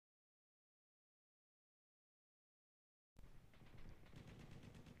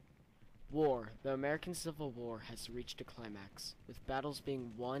War. The American Civil War has reached a climax. With battles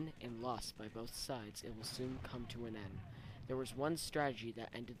being won and lost by both sides, it will soon come to an end. There was one strategy that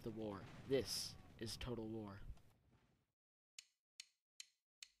ended the war. This is total war.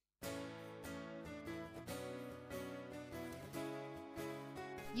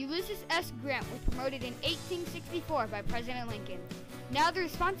 Ulysses S. Grant was promoted in 1864 by President Lincoln. Now the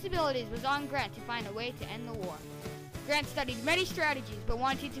responsibility was on Grant to find a way to end the war. Grant studied many strategies, but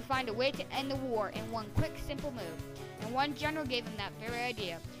wanted to find a way to end the war in one quick, simple move. And one general gave him that very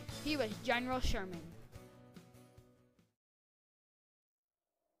idea. He was General Sherman.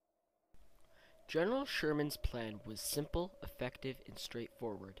 General Sherman's plan was simple, effective, and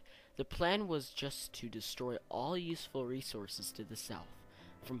straightforward. The plan was just to destroy all useful resources to the south,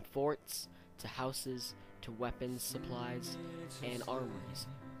 from forts to houses to weapons, supplies, and armories.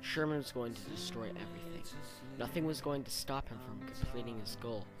 Sherman was going to destroy everything. Nothing was going to stop him from completing his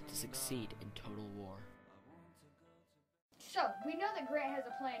goal to succeed in total war. So, we know that Grant has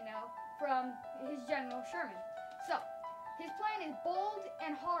a plan now from his General Sherman. So, his plan is bold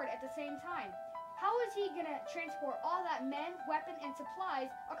and hard at the same time. How is he going to transport all that men, weapons, and supplies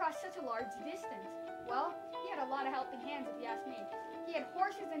across such a large distance? Well, he had a lot of helping hands, if you ask me. He had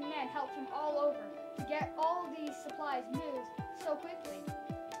horses and men help him all over to get all these supplies moved so quickly.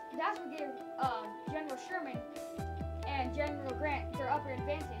 That's what gave General Sherman and General Grant their upper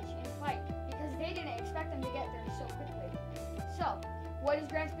advantage in the fight, because they didn't expect them to get there so quickly. So, what is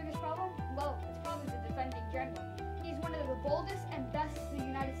Grant's biggest problem? Well, it's probably the defending general. He's one of the boldest and best the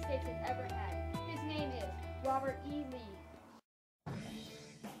United States has ever had. His name is Robert E. Lee.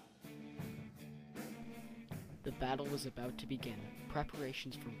 The battle was about to begin.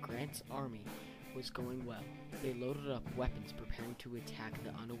 Preparations from Grant's army was going well. They loaded up weapons, preparing to attack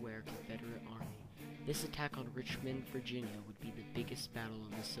the unaware Confederate army. This attack on Richmond, Virginia would be the biggest battle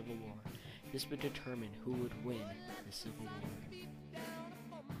of the Civil War. This would determine who would win the Civil War.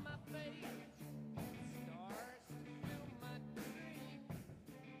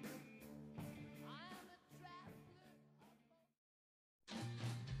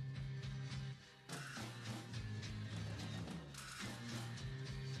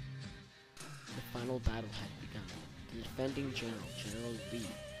 The final battle had begun. The defending general, General Lee,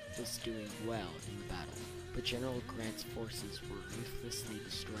 was doing well in the battle, but General Grant's forces were ruthlessly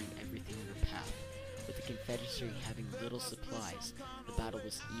destroying everything in their path. With the Confederacy having little supplies, the battle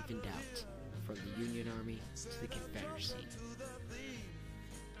was evened out, from the Union Army to the Confederacy.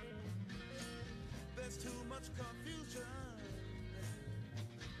 There's too much confusion.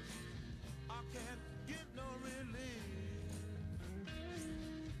 I can't get no relief.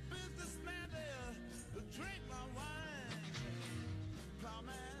 Businessman there, drink my wine.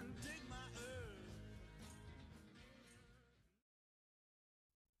 Plowman, dig my earth.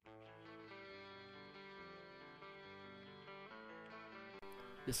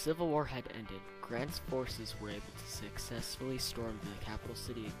 The Civil War had ended. Grant's forces were able to successfully storm the capital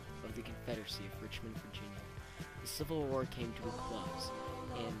city of the Confederacy of Richmond, Virginia. The Civil War came to a close,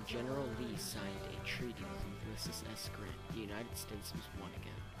 and General Lee signed a treaty with Ulysses S. Grant. The United States was won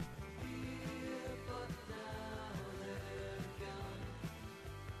again.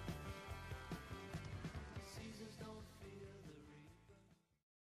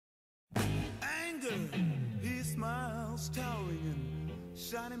 Anger, he smiles, towering in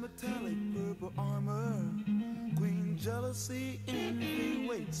shiny metallic purple armor. Queen jealousy, envy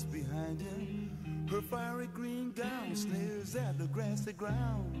waits behind him. Her fiery green gown sneers at the grassy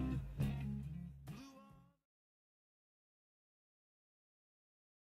ground.